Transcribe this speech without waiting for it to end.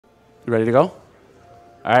You ready to go?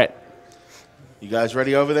 All right. You guys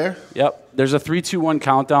ready over there? Yep. There's a 3, 2, 1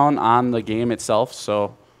 countdown on the game itself,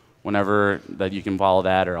 so whenever that you can follow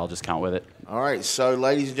that, or I'll just count with it. All right. So,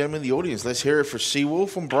 ladies and gentlemen, the audience, let's hear it for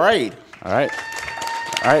cwolf and Braid. All right.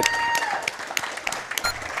 All right.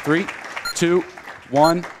 3, 2,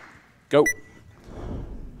 1, go.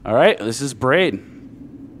 All right. This is Braid.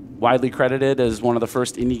 Widely credited as one of the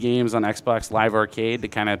first indie games on Xbox Live Arcade to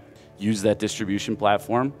kind of use that distribution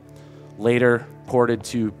platform. Later ported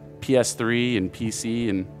to PS3 and PC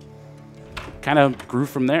and kind of grew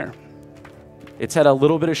from there. It's had a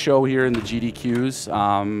little bit of show here in the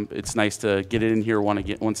GDQs. It's nice to get it in here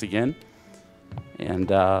once again.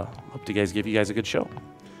 And hope to give you guys a good show.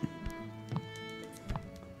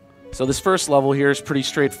 So this first level here is pretty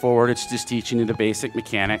straightforward. It's just teaching you the basic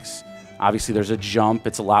mechanics. Obviously, there's a jump.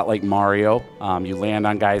 It's a lot like Mario. You land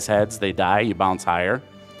on guys' heads, they die, you bounce higher.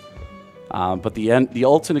 But the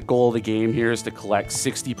ultimate goal of the game here is to collect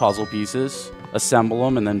 60 puzzle pieces, assemble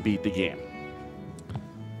them, and then beat the game.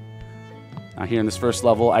 Now here in this first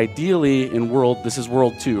level, ideally this is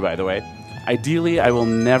World 2, by the way. Ideally, I will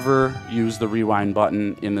never use the rewind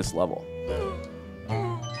button in this level.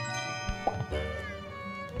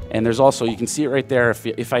 And there's also, you can see it right there,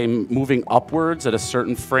 if I'm moving upwards at a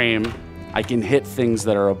certain frame, I can hit things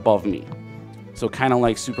that are above me. So kind of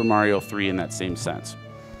like Super Mario 3 in that same sense.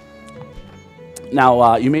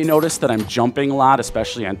 Now, you may notice that I'm jumping a lot,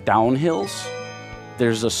 especially on downhills.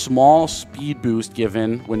 There's a small speed boost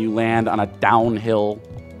given when you land on a downhill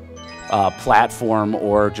platform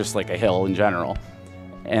or just like a hill in general.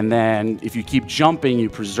 And then if you keep jumping, you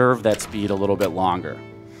preserve that speed a little bit longer.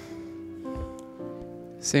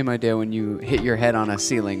 Same idea when you hit your head on a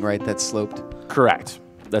ceiling, right? That's sloped. Correct.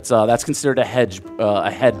 That's considered a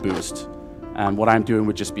head boost. What I'm doing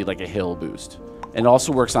would just be like a hill boost. And it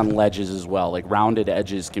also works on ledges as well. Like rounded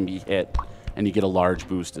edges can be hit, and you get a large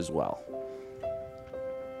boost as well.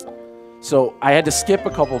 So I had to skip a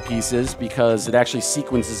couple pieces because it actually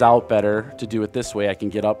sequences out better to do it this way. I can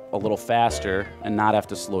get up a little faster and not have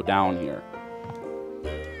to slow down here.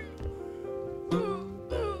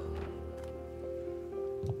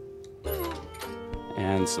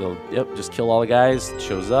 And so, yep, just kill all the guys, it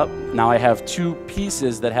shows up. Now I have 2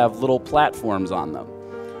 pieces that have little platforms on them,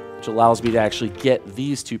 which allows me to actually get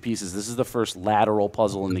these 2 pieces. This is the first lateral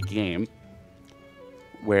puzzle in the game,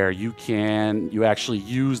 where you actually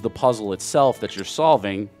use the puzzle itself that you're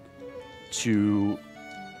solving to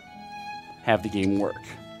have the game work.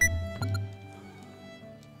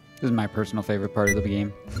 This is my personal favorite part of the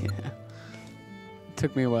game. Yeah. It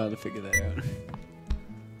took me a while to figure that out.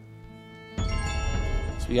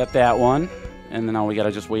 So we got that one, and then now we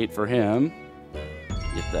gotta just wait for him.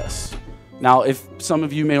 Get this. Now, if some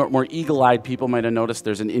of you more eagle-eyed people might have noticed,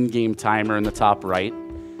 there's an in-game timer in the top right.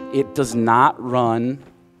 It does not run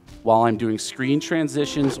while I'm doing screen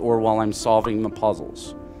transitions or while I'm solving the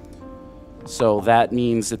puzzles. So that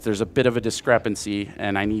means that there's a bit of a discrepancy,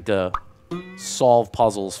 and I need to solve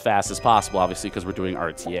puzzles fast as possible, obviously, because we're doing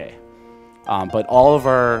RTA. But all of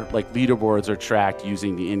our leaderboards are tracked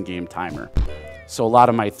using the in-game timer. So a lot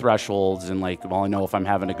of my thresholds and well, I know if I'm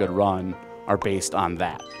having a good run are based on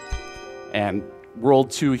that. And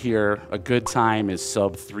World 2 here, a good time is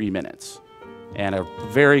sub 3 minutes. And a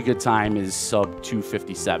very good time is sub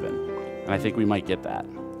 2:57. And I think we might get that.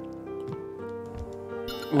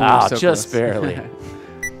 Ooh, so just close. barely.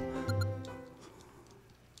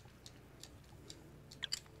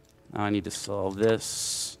 Now I need to solve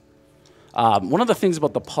this. One of the things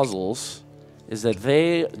about the puzzles is that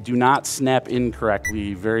they do not snap in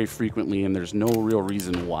correctly very frequently, and there's no real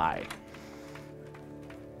reason why.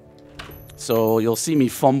 So you'll see me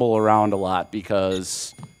fumble around a lot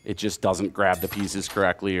because it just doesn't grab the pieces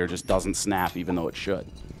correctly or just doesn't snap even though it should.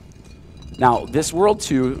 Now, this World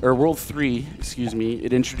 3, excuse me,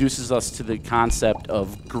 it introduces us to the concept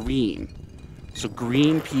of green. So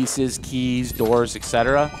green pieces, keys, doors,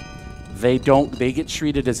 etc., they get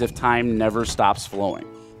treated as if time never stops flowing.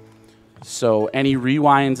 So any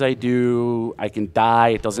rewinds I do, I can die,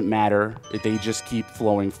 it doesn't matter. They just keep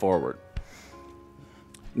flowing forward.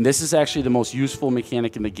 And this is actually the most useful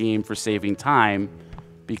mechanic in the game for saving time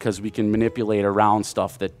because we can manipulate around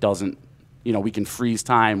stuff that doesn't, we can freeze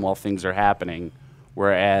time while things are happening,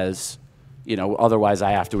 whereas, otherwise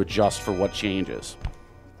I have to adjust for what changes.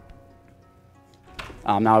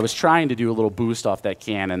 Now I was trying to do a little boost off that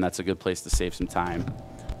cannon. That's a good place to save some time.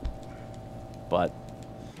 But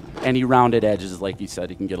any rounded edges, like you said,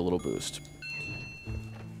 you can get a little boost.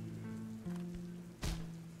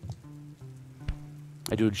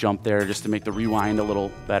 I do a jump there just to make the rewind a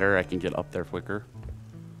little better. I can get up there quicker.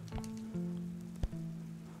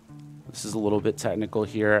 This is a little bit technical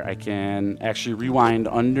here. I can actually rewind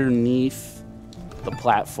underneath the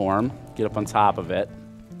platform, get up on top of it,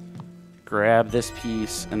 grab this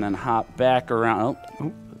piece, and then hop back around.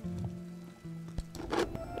 Oh.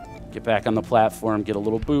 Get back on the platform, get a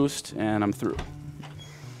little boost, and I'm through.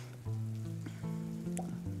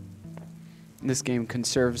 This game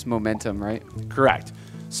conserves momentum, right? Correct.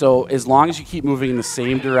 So as long as you keep moving in the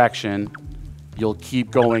same direction, you'll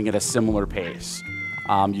keep going at a similar pace.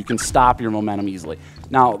 You can stop your momentum easily.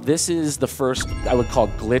 Now, this is the first, I would call,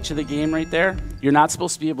 glitch of the game right there. You're not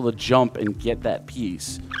supposed to be able to jump and get that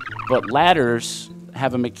piece. But ladders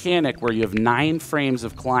have a mechanic where you have 9 frames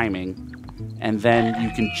of climbing, and then you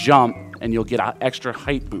can jump and you'll get an extra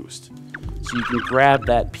height boost. So you can grab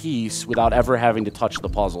that piece without ever having to touch the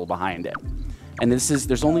puzzle behind it. And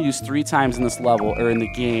there's only used 3 times in this level, or in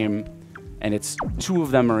the game, and 2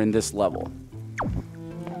 of them are in this level.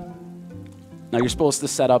 Now you're supposed to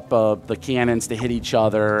set up the cannons to hit each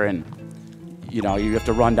other, and you have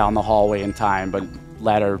to run down the hallway in time, but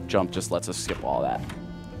ladder jump just lets us skip all that.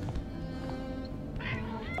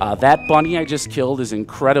 That bunny I just killed is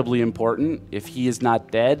incredibly important. If he is not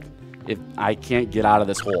dead, I can't get out of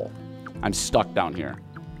this hole. I'm stuck down here.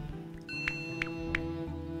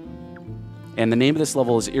 And the name of this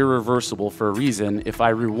level is irreversible for a reason. If I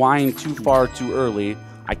rewind too far too early,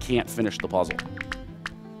 I can't finish the puzzle.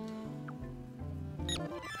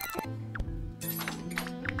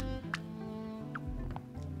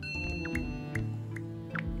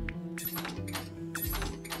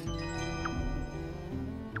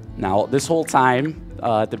 Now, this whole time,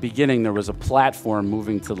 at the beginning, there was a platform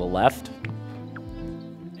moving to the left.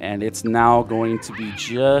 And it's now going to be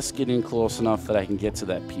just getting close enough that I can get to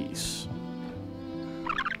that piece.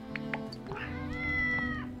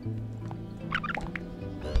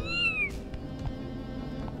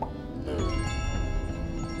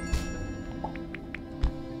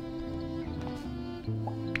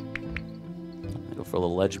 I go for a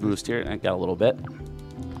little ledge boost here, and I got a little bit.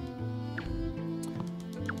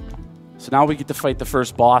 So now we get to fight the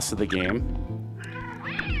first boss of the game.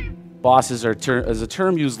 Bosses is a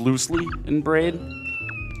term used loosely in Braid.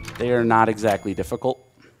 They are not exactly difficult.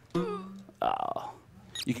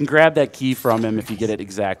 You can grab that key from him if you get it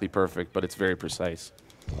exactly perfect, but it's very precise.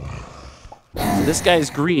 So this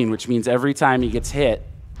guy's green, which means every time he gets hit,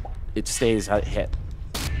 it stays hit.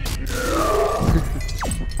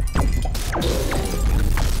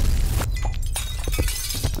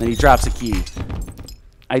 And then he drops a key.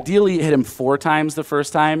 Ideally, you hit him 4 times the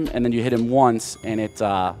first time, and then you hit him once, and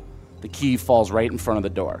the key falls right in front of the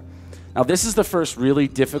door. Now, this is the first really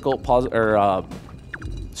difficult puzzle or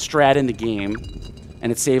strat in the game,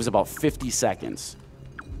 and it saves about 50 seconds.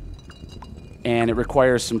 And it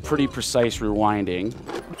requires some pretty precise rewinding.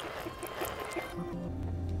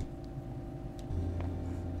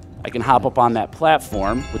 I can hop up on that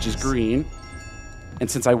platform, which is green. And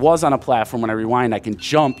since I was on a platform when I rewind, I can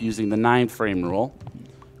jump using the 9-frame rule.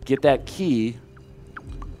 Get that key,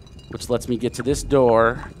 which lets me get to this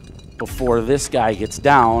door before this guy gets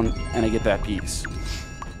down, and I get that piece.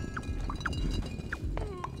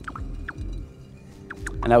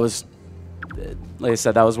 And that was, like I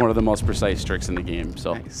said, that was one of the most precise tricks in the game.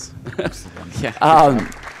 So, nice. Yeah.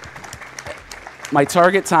 My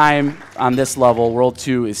target time on this level, World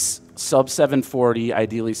 2, is sub 740,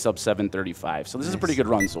 ideally sub 735. So this is a pretty good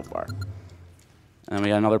run so far. And we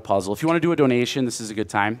got another puzzle. If you want to do a donation, this is a good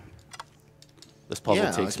time. This puzzle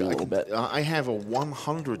takes me a little bit. I have a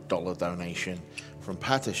 $100 donation from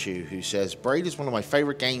Patashu, who says, Braid is one of my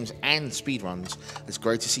favorite games and speedruns. It's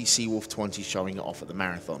great to see cwolf20 showing it off at the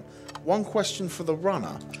marathon. One question for the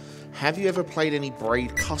runner. Have you ever played any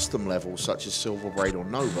Braid custom levels such as Silver Braid or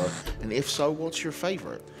Nova? And if so, what's your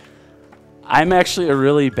favorite? I'm actually a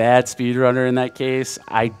really bad speedrunner in that case.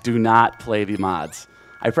 I do not play the mods.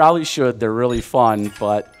 I probably should. They're really fun,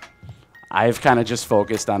 but I've kind of just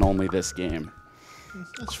focused on only this game.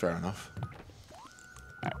 That's fair enough.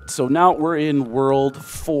 Right, so now we're in World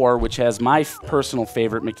 4, which has my personal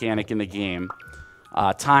favorite mechanic in the game.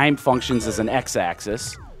 Time functions as an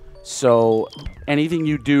x-axis. So anything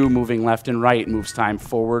you do moving left and right moves time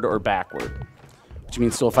forward or backward. Which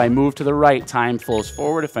means, so if I move to the right, time flows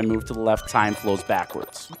forward. If I move to the left, time flows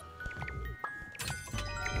backwards.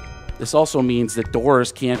 This also means that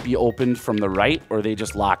doors can't be opened from the right or they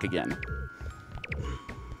just lock again.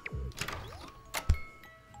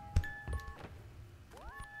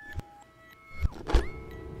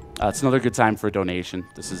 It's another good time for a donation.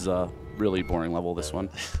 This is a really boring level, this one.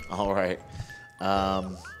 All right. I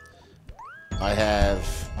have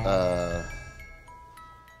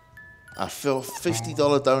A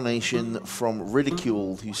 $50 donation from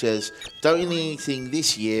Ridiculed, who says, don't need anything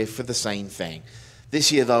this year for the same thing.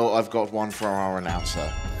 This year, though, I've got one for our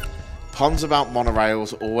announcer. Puns about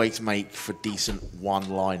monorails always make for decent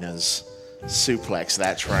one-liners. Suplex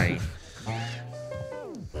that train.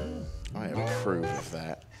 I approve of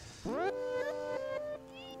that.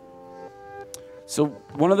 So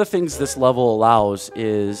one of the things this level allows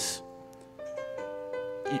is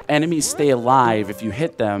enemies stay alive if you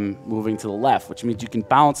hit them moving to the left, which means you can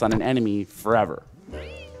bounce on an enemy forever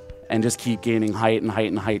and just keep gaining height and height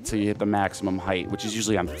and height till you hit the maximum height, which is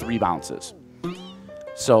usually on 3 bounces.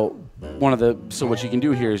 So what you can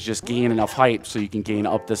do here is just gain enough height so you can gain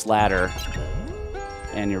up this ladder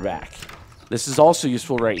and you're back. This is also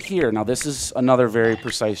useful right here. Now this is another very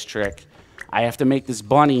precise trick. I have to make this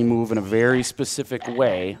bunny move in a very specific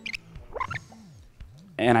way,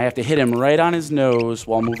 and I have to hit him right on his nose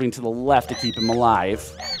while moving to the left to keep him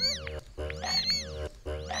alive.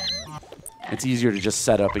 It's easier to just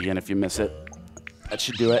set up again if you miss it. That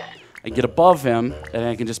should do it. I get above him, and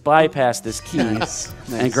I can just bypass this key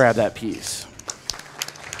and grab that piece.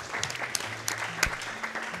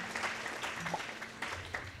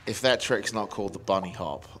 If that trick's not called the bunny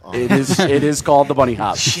hop. It is called the bunny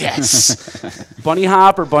hop. Yes! Bunny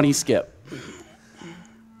hop or bunny skip.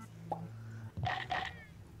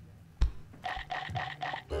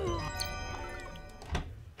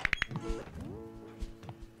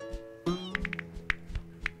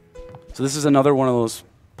 So this is another one of those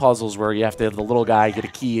puzzles where you have to have the little guy get a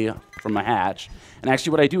key from a hatch. And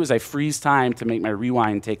actually what I do is I freeze time to make my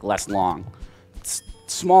rewind take less long. It's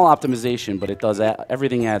small optimization, but it does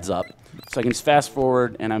everything adds up. So I can just fast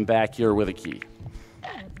forward and I'm back here with a key.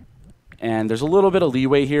 And there's a little bit of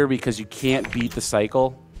leeway here because you can't beat the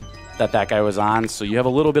cycle that guy was on, so you have a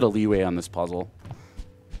little bit of leeway on this puzzle.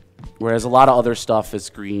 Whereas a lot of other stuff is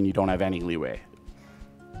green, you don't have any leeway.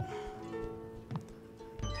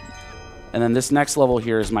 And then this next level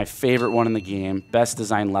here is my favorite one in the game, best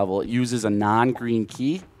design level. It uses a non-green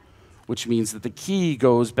key, which means that the key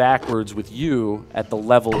goes backwards with you at the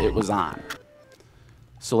level it was on.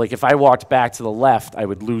 So like if I walked back to the left, I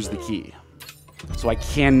would lose the key. So I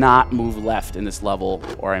cannot move left in this level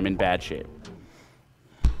or I'm in bad shape.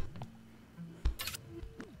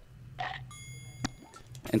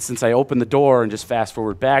 And since I open the door and just fast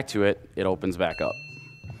forward back to it, it opens back up.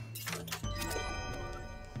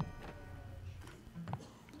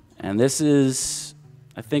 And this is,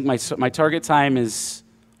 I think my target time is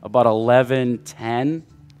about 11:10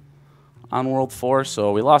 on World 4,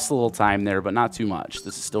 so we lost a little time there, but not too much.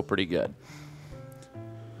 This is still pretty good.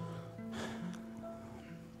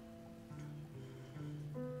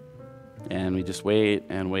 And we just wait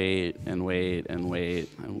and wait and wait and wait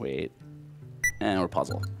and wait, and we're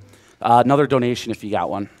puzzled. Another donation if you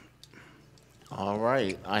got one. All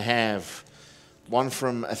right, I have one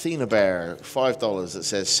from Athena Bear, $5, that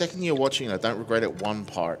says, second year watching, I don't regret it one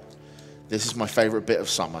part. This is my favorite bit of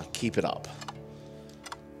summer. Keep it up.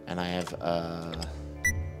 And I have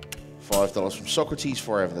 $5 from Socrates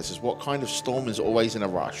Forever that says, what kind of storm is always in a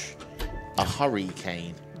rush? A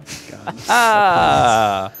hurricane.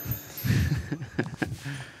 Ah!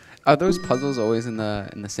 Are those puzzles always in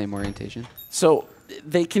the same orientation? So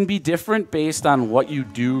they can be different based on what you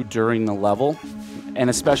do during the level, and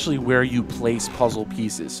especially where you place puzzle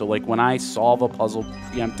pieces. So like when I solve a puzzle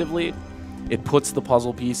preemptively, it puts the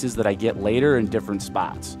puzzle pieces that I get later in different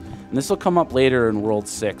spots. And this will come up later in World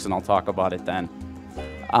 6, and I'll talk about it then.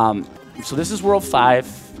 So this is World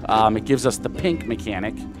 5. It gives us the pink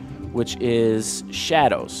mechanic, which is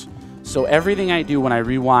shadows. So everything I do when I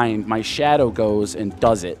rewind, my shadow goes and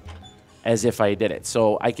does it as if I did it.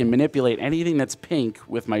 So I can manipulate anything that's pink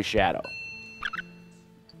with my shadow.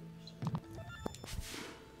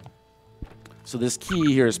 So this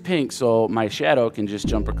key here is pink, so my shadow can just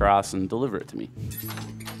jump across and deliver it to me.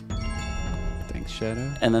 Thanks,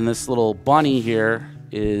 Shadow. And then this little bunny here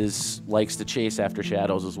likes to chase after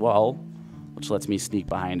shadows as well, which lets me sneak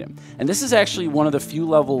behind him. And this is actually one of the few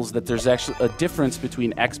levels that there's actually a difference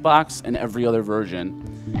between Xbox and every other version.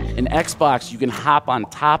 In Xbox, you can hop on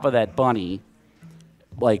top of that bunny,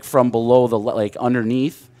 like from below like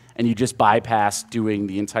underneath, and you just bypass doing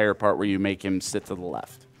the entire part where you make him sit to the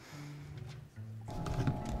left.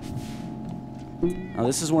 Now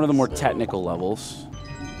this is one of the more technical levels.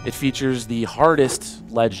 It features the hardest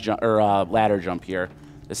ladder jump here.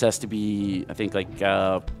 This has to be, I think, like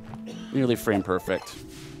nearly frame perfect.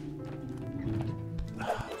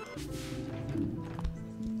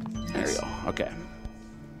 There we go. Okay.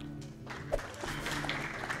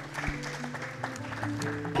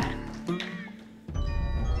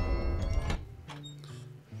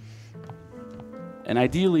 And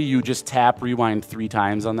ideally, you just tap rewind 3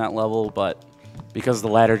 times on that level, but because the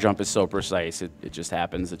ladder jump is so precise, it just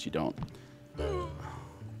happens that you don't.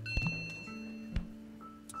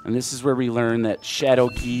 And this is where we learn that shadow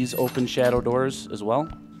keys open shadow doors as well.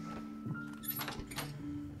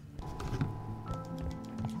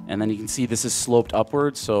 And then you can see this is sloped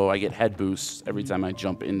upwards, so I get head boosts every time I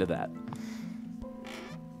jump into that.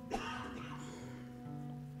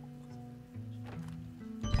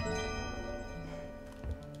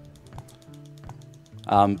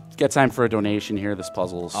 Get time for a donation here. This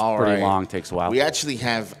puzzle's pretty long, takes a while. We actually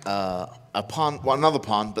have a pun, well, another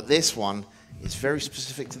pun, but this one is very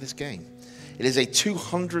specific to this game. It is a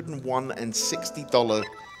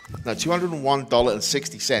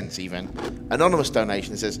 $201.60 even anonymous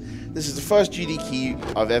donation. It says, "This is the first GDQ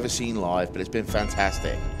I've ever seen live, but it's been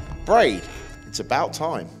fantastic. Braid, it's about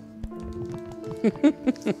time."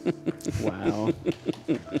 Wow.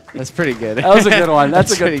 That's pretty good. That was a good one.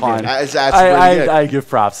 That's a good pun. That's pretty good. I give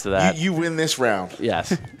props to that. You win this round.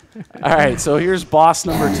 Yes. All right, so here's boss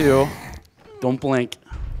number 2. Don't blink.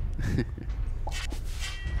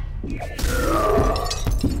 You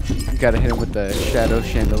gotta hit him with the shadow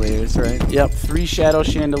chandeliers, right? Yep, 3 shadow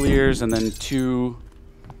chandeliers and then two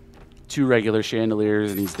regular chandeliers,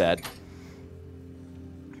 and he's dead.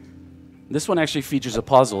 This one actually features a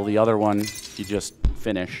puzzle. The other one, you just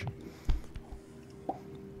finish.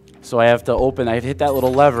 So I have to open, I hit that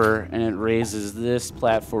little lever, and it raises this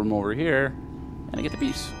platform over here, and I get the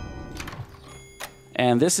piece.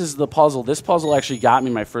 And this is the puzzle. This puzzle actually got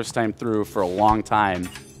me my first time through for a long time.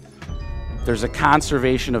 There's a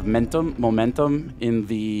conservation of momentum in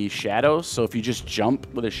the shadows, so if you just jump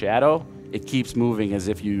with a shadow, it keeps moving as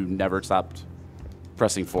if you never stopped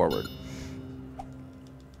pressing forward.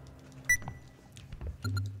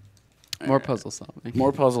 More puzzle solving.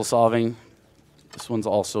 More puzzle solving. This one's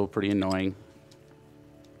also pretty annoying.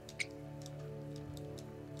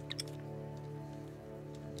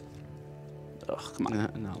 Ugh, come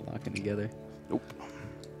on. Not locking together. Nope.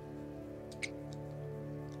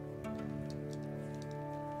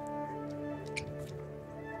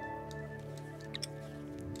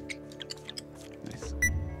 Nice.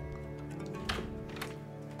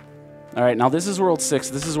 All right, now this is World 6.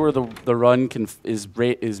 This is where the run is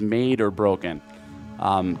made or broken.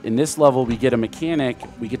 In this level, we get a mechanic.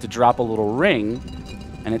 We get to drop a little ring,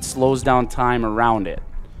 and it slows down time around it.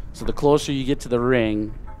 So the closer you get to the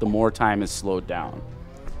ring, the more time is slowed down.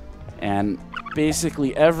 And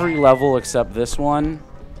basically every level except this one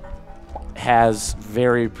has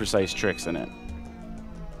very precise tricks in it.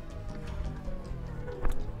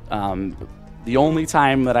 The only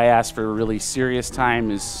time that I ask for really serious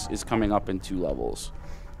time is coming up in 2 levels,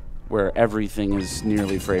 where everything is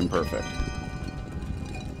nearly frame perfect.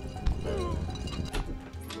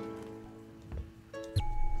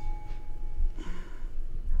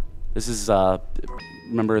 This is,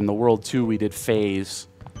 remember in the World 2 we did phase.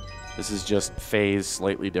 This is just phase,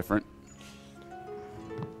 slightly different.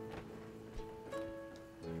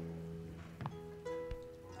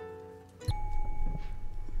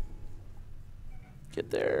 Get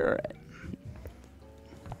there.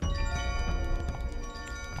 All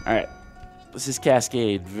right. This is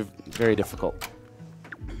Cascade. Very difficult.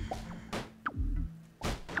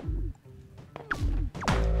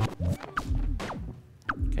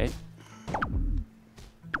 Okay.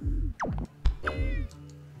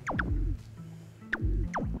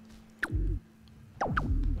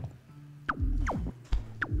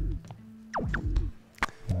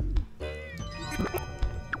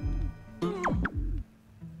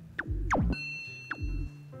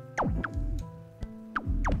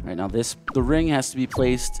 Now the ring has to be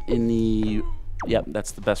placed in the, yep,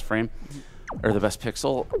 that's the best frame, or the best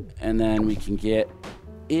pixel, and then we can get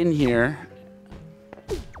in here,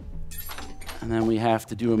 and then we have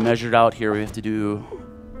to do a measured out here. We have to do,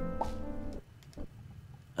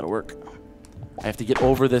 that'll work. I have to get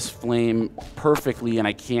over this flame perfectly, and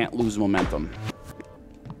I can't lose momentum.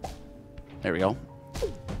 There we go.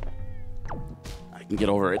 I can get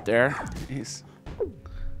over it there. Nice.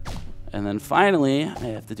 And then finally, I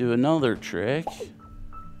have to do another trick.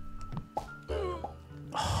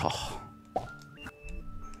 Oh.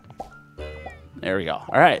 There we go.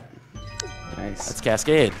 All right. Nice. That's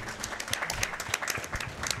Cascade.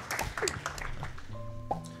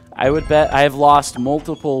 I would bet I have lost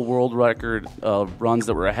multiple world record runs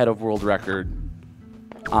that were ahead of world record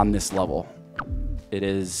on this level. It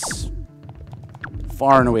is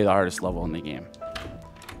far and away the hardest level in the game.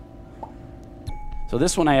 So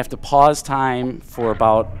this one I have to pause time for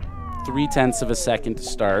about 0.3 of a second to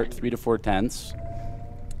start, 3 to 4 tenths.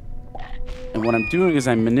 And what I'm doing is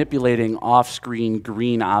I'm manipulating off-screen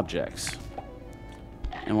green objects.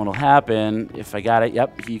 And what'll happen, if I got it,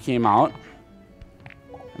 yep, he came out.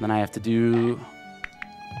 And then I have to do...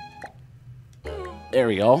 There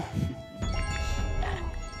we go.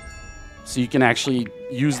 So you can actually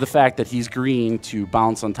use the fact that he's green to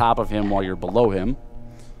bounce on top of him while you're below him.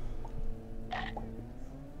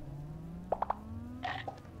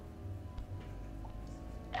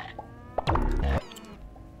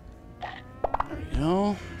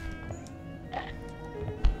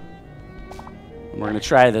 We're going to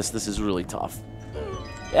try this. This is really tough.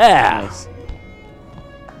 Yeah! Nice.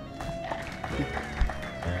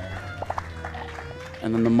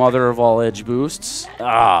 And then the mother of all edge boosts.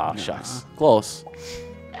 Ah, shucks. Close.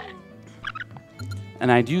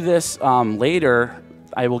 And I do this later.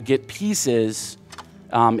 I will get pieces.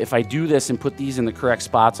 If I do this and put these in the correct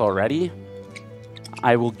spots already,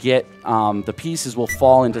 I will get, the pieces will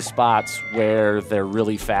fall into spots where they're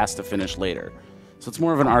really fast to finish later. So it's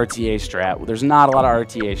more of an RTA strat. There's not a lot of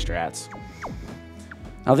RTA strats.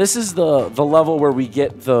 Now this is the level where we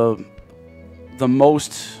get the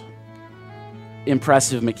most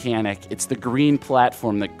impressive mechanic. It's the green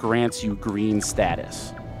platform that grants you green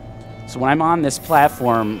status. So when I'm on this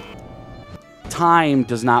platform, time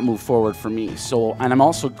does not move forward for me. So, and I'm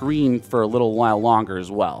also green for a little while longer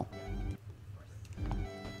as well.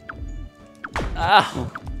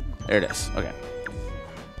 Ah, there it is. Okay.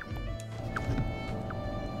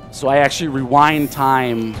 So I actually rewind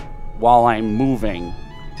time while I'm moving,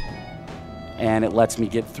 and it lets me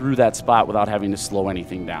get through that spot without having to slow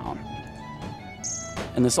anything down.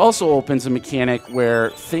 And this also opens a mechanic where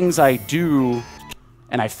things I do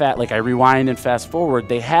and I rewind and fast forward,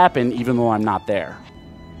 they happen even though I'm not there.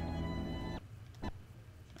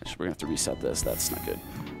 Actually, we're gonna have to reset this. That's not good.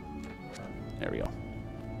 There we go.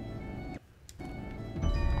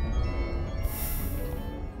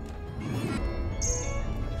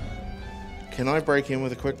 Can I break in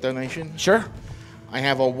with a quick donation? Sure. I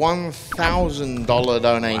have a $1,000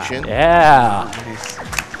 donation. Wow. Yeah. Nice.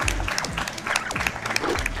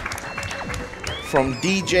 From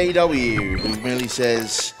DJW, who merely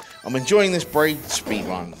says, I'm enjoying this Braid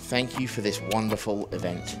speedrun. Thank you for this wonderful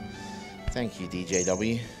event. Thank you,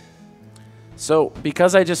 DJW. So,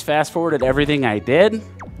 because I just fast-forwarded everything I did,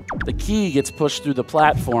 the key gets pushed through the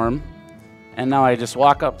platform, and now I just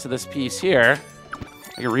walk up to this piece here.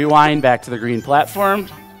 I can rewind back to the green platform,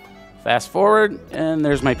 fast-forward, and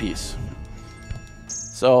there's my piece.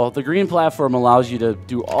 So, the green platform allows you to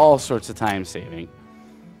do all sorts of time saving.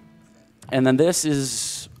 And then this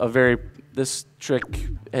is this trick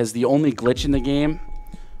has the only glitch in the game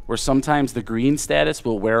where sometimes the green status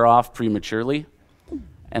will wear off prematurely,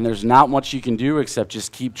 and there's not much you can do except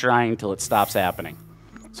just keep trying till it stops happening.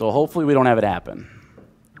 So hopefully we don't have it happen.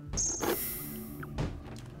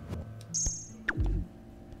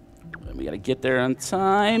 And we gotta get there on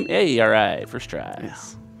time. Hey, all right, first try.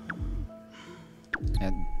 Yes.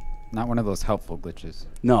 And not one of those helpful glitches.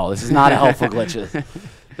 No, this is not a helpful glitch.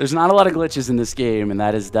 There's not a lot of glitches in this game, and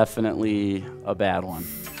that is definitely a bad one.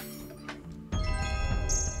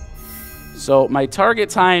 So my target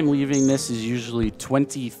time leaving this is usually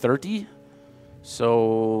 20:30.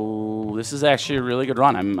 So this is actually a really good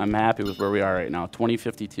run. I'm happy with where we are right now.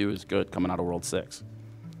 20:52 is good coming out of World 6.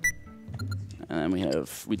 And then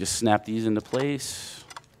we just snap these into place.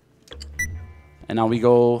 And now we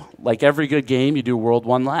go, like every good game, you do World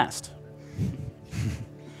 1 last.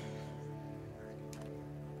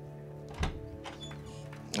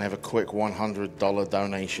 I have a quick $100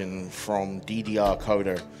 donation from DDR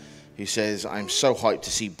Coder, who says, I'm so hyped to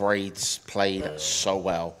see Braids played so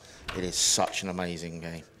well. It is such an amazing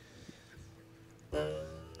game.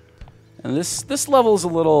 And this level is a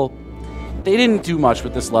little... They didn't do much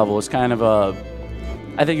with this level. It's kind of a...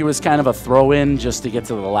 I think it was kind of a throw-in just to get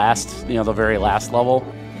to the last, the very last level.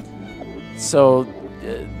 So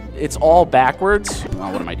it's all backwards.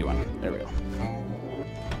 Oh, what am I doing? There we go.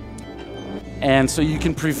 And so you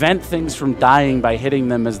can prevent things from dying by hitting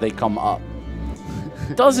them as they come up.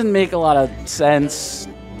 Doesn't make a lot of sense.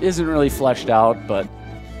 Isn't really fleshed out, but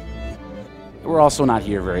we're also not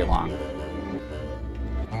here very long.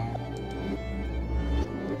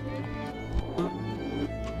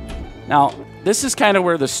 Now, this is kind of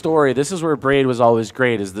where the story, this is where Braid was always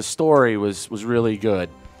great, is the story was really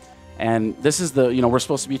good. And this is the, we're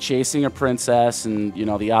supposed to be chasing a princess and,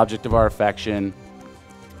 the object of our affection.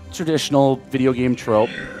 Traditional video game trope.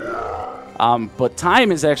 But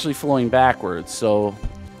time is actually flowing backwards, so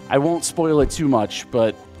I won't spoil it too much,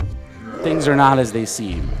 but things are not as they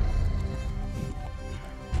seem.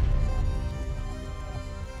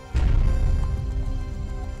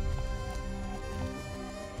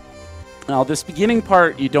 Now, this beginning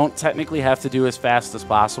part, you don't technically have to do as fast as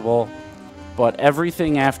possible, but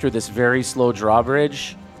everything after this very slow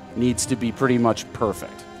drawbridge needs to be pretty much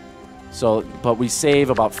perfect. So, but we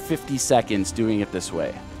save about 50 seconds doing it this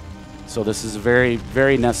way. So this is very,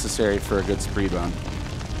 very necessary for a good speed run.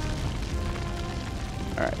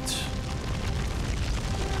 All right.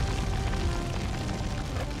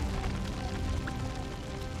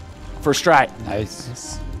 First try.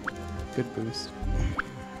 Nice. Good boost.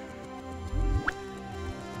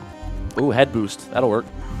 Ooh, head boost. That'll work.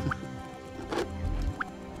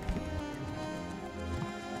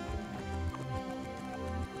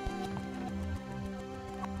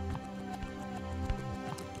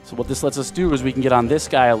 So what this lets us do is we can get on this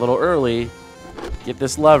guy a little early, get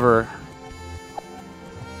this lever.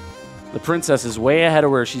 The princess is way ahead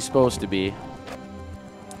of where she's supposed to be.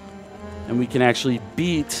 And we can actually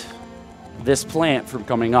beat this plant from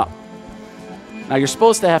coming up. Now you're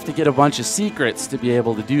supposed to have to get a bunch of secrets to be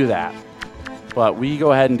able to do that. But we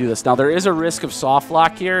go ahead and do this. Now there is a risk of soft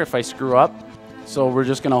lock here if I screw up. So we're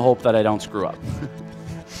just going to hope that I don't screw up.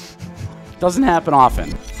 Doesn't happen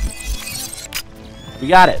often. We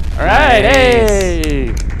got it. All right,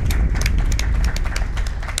 hey!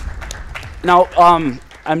 Now, I'm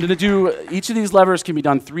going to do, each of these levers can be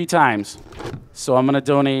done 3 times. So I'm going to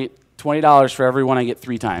donate $20 for every one I get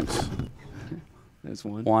 3 times. There's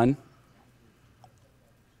one. 1.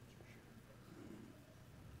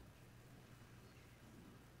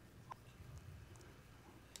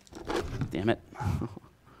 Damn it.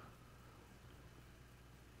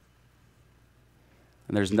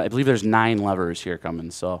 And there's, I believe there's 9 levers here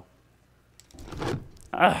coming, so.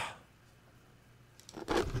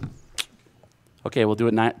 Okay, we'll do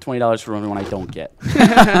it $20 for everyone I don't get.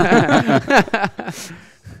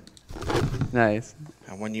 Nice.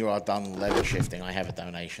 And when you are done lever shifting, I have a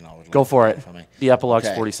donation. I would Go like for to it. do for me. The epilogue's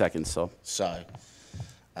Okay. 40 seconds, so. So,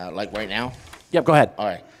 like right now? Yep, go ahead. All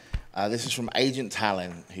right. This is from Agent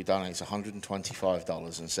Talon, who donates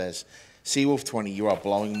 $125 and says, cwolf20, you are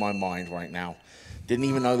blowing my mind right now. Didn't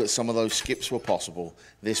even know that some of those skips were possible.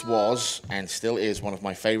 This was, and still is, one of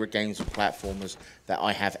my favorite games of platformers that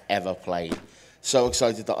I have ever played. So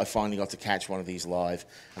excited that I finally got to catch one of these live,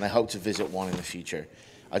 and I hope to visit one in the future.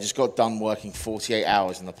 I just got done working 48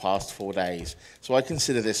 hours in the past 4 days, so I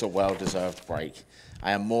consider this a well-deserved break.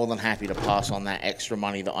 I am more than happy to pass on that extra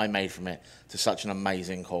money that I made from it to such an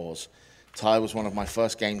amazing cause. Ty was one of my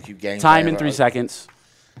first GameCube games. Time in 3 seconds.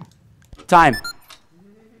 Time.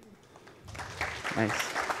 Nice.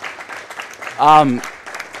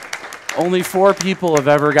 Only 4 people have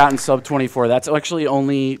ever gotten sub 24. That's actually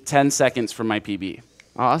only 10 seconds from my PB.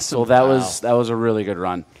 Awesome. So that was a really good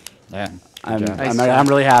run. Yeah. I'm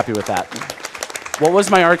really happy with that. What was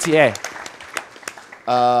my RTA?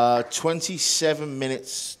 27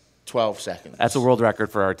 minutes, 12 seconds. That's a world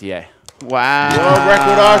record for RTA. Wow. World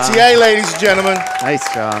record RTA, ladies and gentlemen.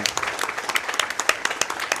 Nice job.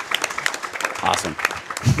 Awesome.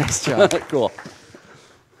 Nice job. Cool.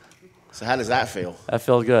 So how does that feel? That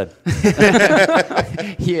felt good.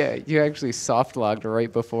 Yeah, you actually soft logged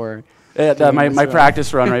right before. My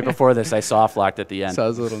practice run right before this, I soft locked at the end. So I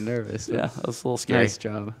was a little nervous. Yeah, that was a little scary. Nice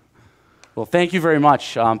job. Well, thank you very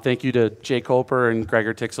much. Thank you to Jay Coper and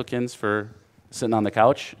Gregor Tixelkins for sitting on the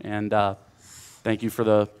couch. And thank you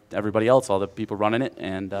for everybody else, all the people running it,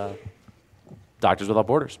 and Doctors Without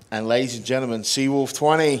Borders. And ladies and gentlemen,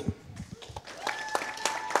 cwolf20.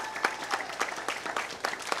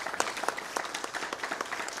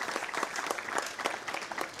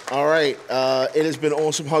 All right, it has been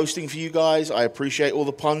awesome hosting for you guys. I appreciate all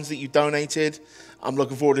the puns that you donated. I'm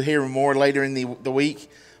looking forward to hearing more later in the week,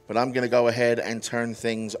 but I'm going to go ahead and turn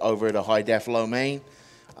things over to High Def Low Main,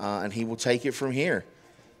 and he will take it from here.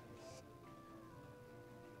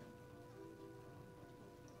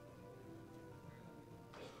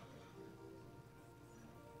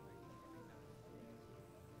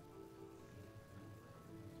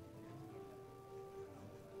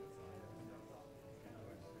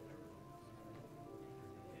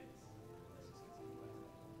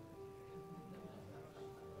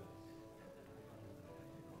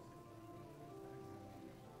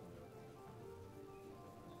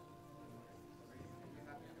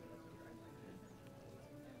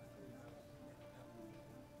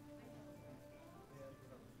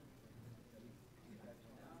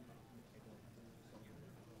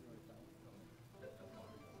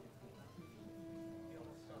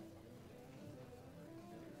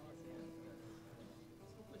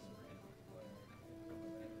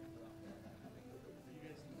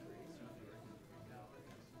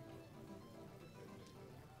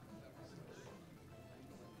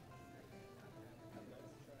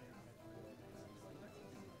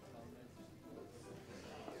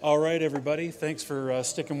 All right, everybody. Thanks for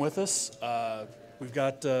sticking with us. We've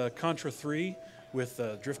got Contra 3 with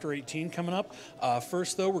Drifter 18 coming up.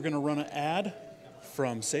 First, though, we're going to run an ad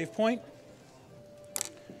from Save Point.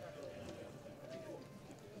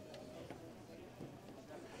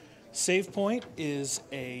 Save Point is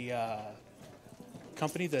a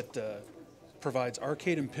company that provides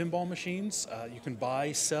arcade and pinball machines. You can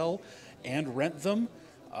buy, sell, and rent them.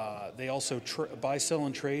 They also buy, sell,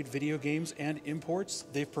 and trade video games and imports.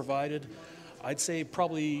 They've provided, I'd say,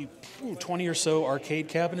 probably 20 or so arcade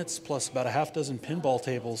cabinets, plus about a half dozen pinball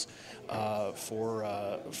tables for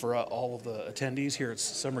all of the attendees here at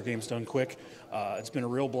Summer Games Done Quick. It's been a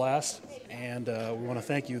real blast, and we want to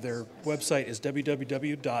thank you. Their website is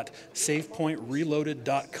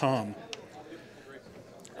www.savepointreloaded.com.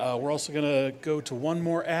 We're also going to go to one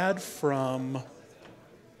more ad from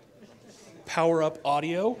Power Up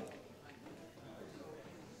Audio.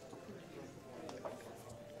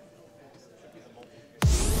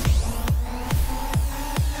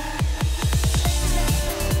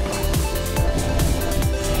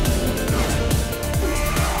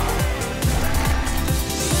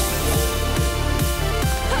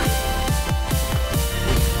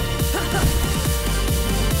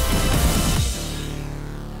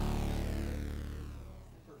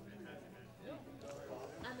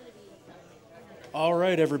 All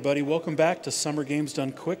right, everybody, welcome back to Summer Games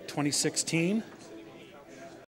Done Quick 2016.